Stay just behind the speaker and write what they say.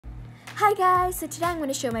Hi guys, so today I'm going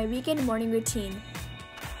to show my weekend morning routine.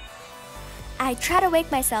 I try to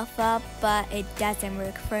wake myself up, but it doesn't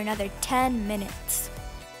work for another 10 minutes.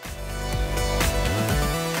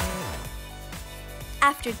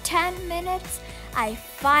 After 10 minutes, I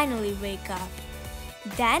finally wake up.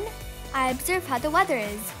 Then, I observe how the weather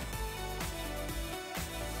is.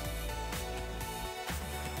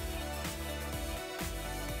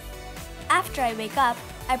 After I wake up,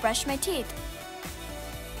 I brush my teeth.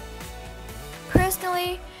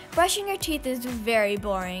 Personally, brushing your teeth is very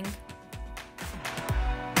boring.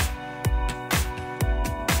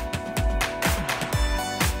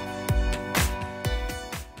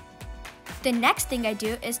 The next thing I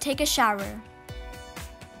do is take a shower.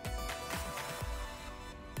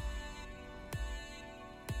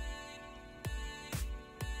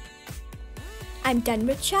 I'm done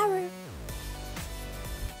with shower.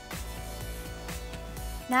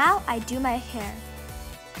 Now I do my hair.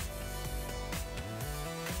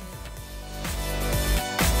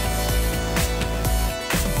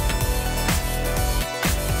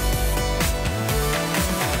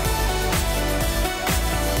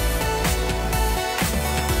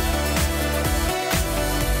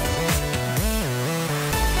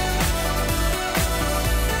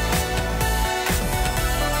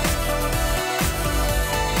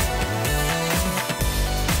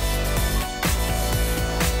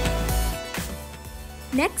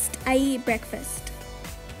 Next, I eat breakfast.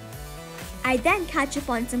 I then catch up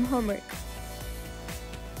on some homework.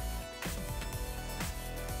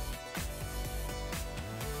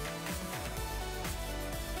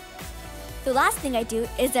 The last thing I do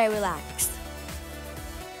is I relax.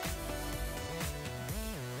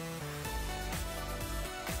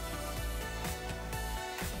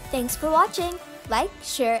 Thanks for watching. Like,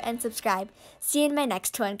 share, and subscribe. See you in my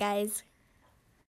next one, guys.